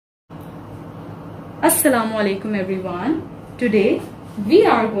Assalamu alaikum everyone. Today we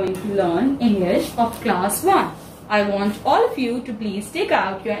are going to learn English of class 1. I want all of you to please take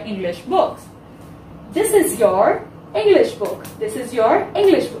out your English books. This is your English book. This is your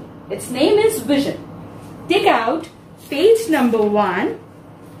English book. Its name is Vision. Take out page number 1.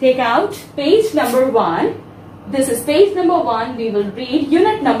 Take out page number 1. This is page number 1. We will read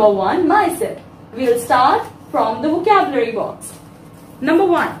unit number 1 myself. We will start from the vocabulary box. Number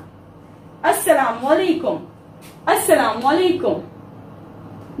 1. Assalamu alaikum. Assalamu alaikum.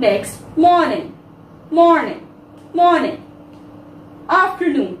 Next, morning. Morning. Morning.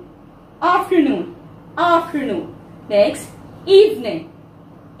 Afternoon. Afternoon. Afternoon. Next, evening.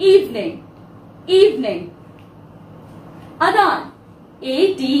 Evening. Evening. Adhan.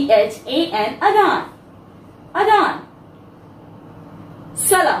 A-D-H-A-N. Adhan. Adhan.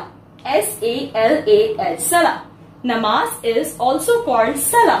 Salah. S-A-L-A-H. Salah. Namaz is also called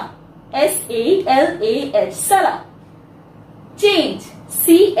Salah. S-A-L-A-H. Salah. Change.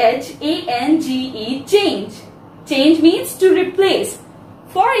 C-H-A-N-G-E. Change. Change means to replace.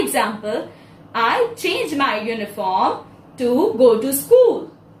 For example, I change my uniform to go to school.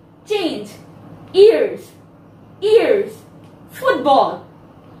 Change. Ears. Ears. Football.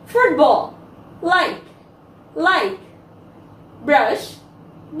 Football. Like. Like. Brush.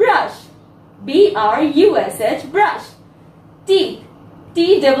 Brush. B-R-U-S-H. Brush. Teeth.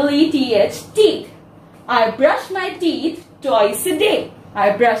 T-E-E-T-H. Teeth. I brush my teeth twice a day.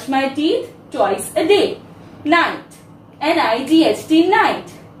 I brush my teeth twice a day. Night. N-I-G-H-T. Night.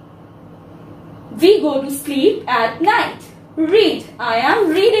 We go to sleep at night. Read. I am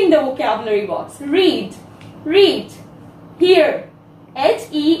reading the vocabulary box. Read. Read. Hear.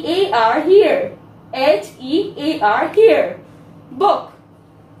 H-E-A-R. Hear. H-E-A-R. Hear. Book.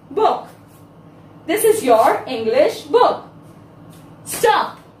 Book. This is your English book.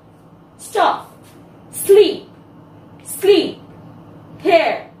 Stop. Stop. Sleep. Sleep.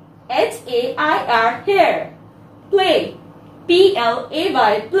 Hair. H-A-I-R. Hair. Play.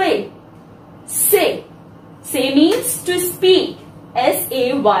 P-L-A-Y. Play. Say. Say means to speak.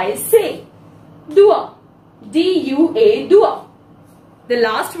 S-A-Y. Say. Dua. D-U-A. Dua. The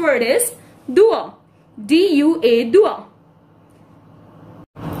last word is dua. D-U-A. Dua.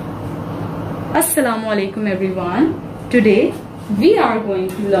 Assalamu alaikum everyone. Today we are going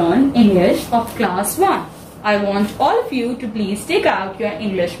to learn English of class 1. I want all of you to please take out your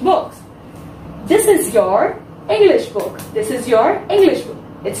English books. This is your English book. This is your English book.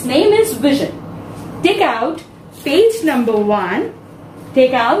 Its name is Vision. Take out page number 1.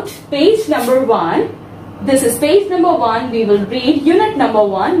 Take out page number 1. This is page number 1. We will read unit number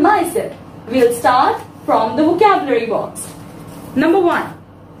 1 myself. We will start from the vocabulary box. Number 1.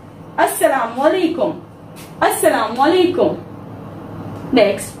 Assalamu alaikum. Assalamu alaikum.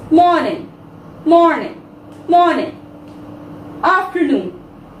 Next, morning. Morning. Morning. Afternoon.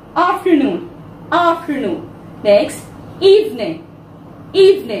 Afternoon. Afternoon. Next, evening.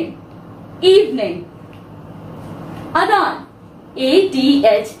 Evening. Evening. Adhan.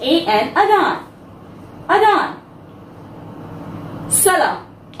 A-D-H-A-N. Adhan. Adhan. Salah.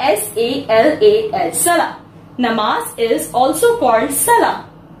 S-A-L-A-H. Salah. Namaz is also called Salah.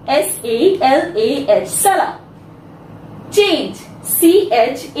 S-A-L-A-H. Salah. Change.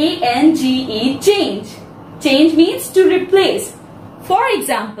 C-H-A-N-G-E. Change. Change means to replace. For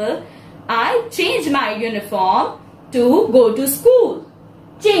example, I change my uniform to go to school.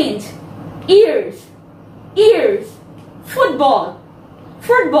 Change. Ears. Ears. Football.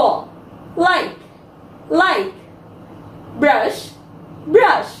 Football. Like. Like. Brush.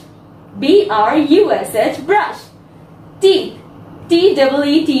 Brush. B-R-U-S-H. Brush. Teeth.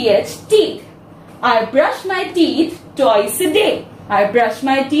 T-E-E-T-H. Teeth. I brush my teeth twice a day. I brush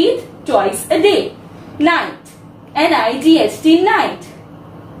my teeth twice a day. Night. N-I-G-H-T. Night.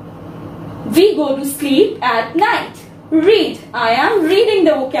 We go to sleep at night. Read. I am reading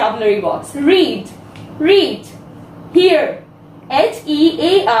the vocabulary box. Read. Read. Hear.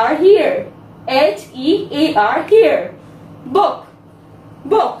 H-E-A-R. Hear. H-E-A-R. Hear. Book.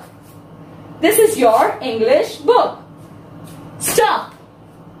 Book. This is your English book. Stop.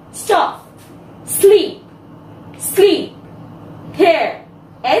 Stop. Sleep. Sleep. Hair.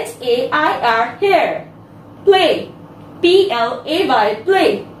 H-A-I-R. Hair. Play. P-L-A-Y.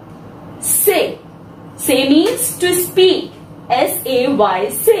 Play. Say. Say means to speak. S-A-Y.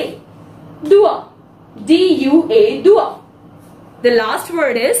 Say. Dua. D-U-A. Dua. The last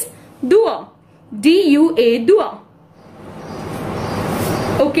word is dua. D-U-A. Dua.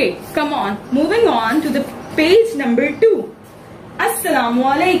 Okay, come on. Moving on to the page number 2. Assalamu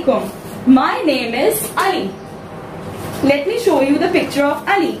alaikum. My name is Ali. Let me show you the picture of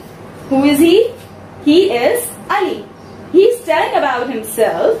Ali. Who is he? He is Ali. He's telling about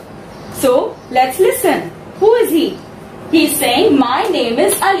himself. So let's listen. Who is he? He's saying, my name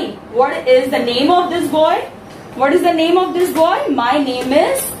is Ali. What is the name of this boy? What is the name of this boy? My name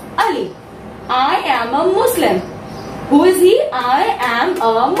is Ali. I am a Muslim. Who is he? I am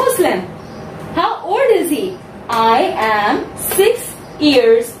a Muslim. How old is he? I am 6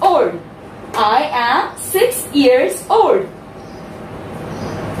 years old. I am 6 years old.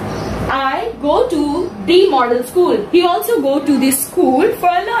 I go to the model school. He also go to the school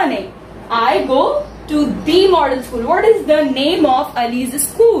for learning. I go to the model school. What is the name of Ali's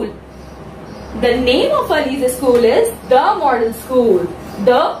school? The name of Ali's school is the model school.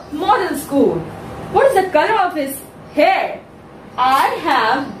 The model school. What is the color of his hair? I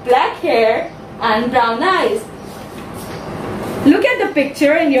have black hair and brown eyes. Look at the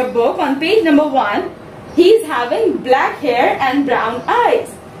picture in your book on page number 1. He is having black hair and brown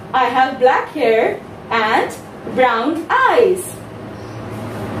eyes. I have black hair and brown eyes.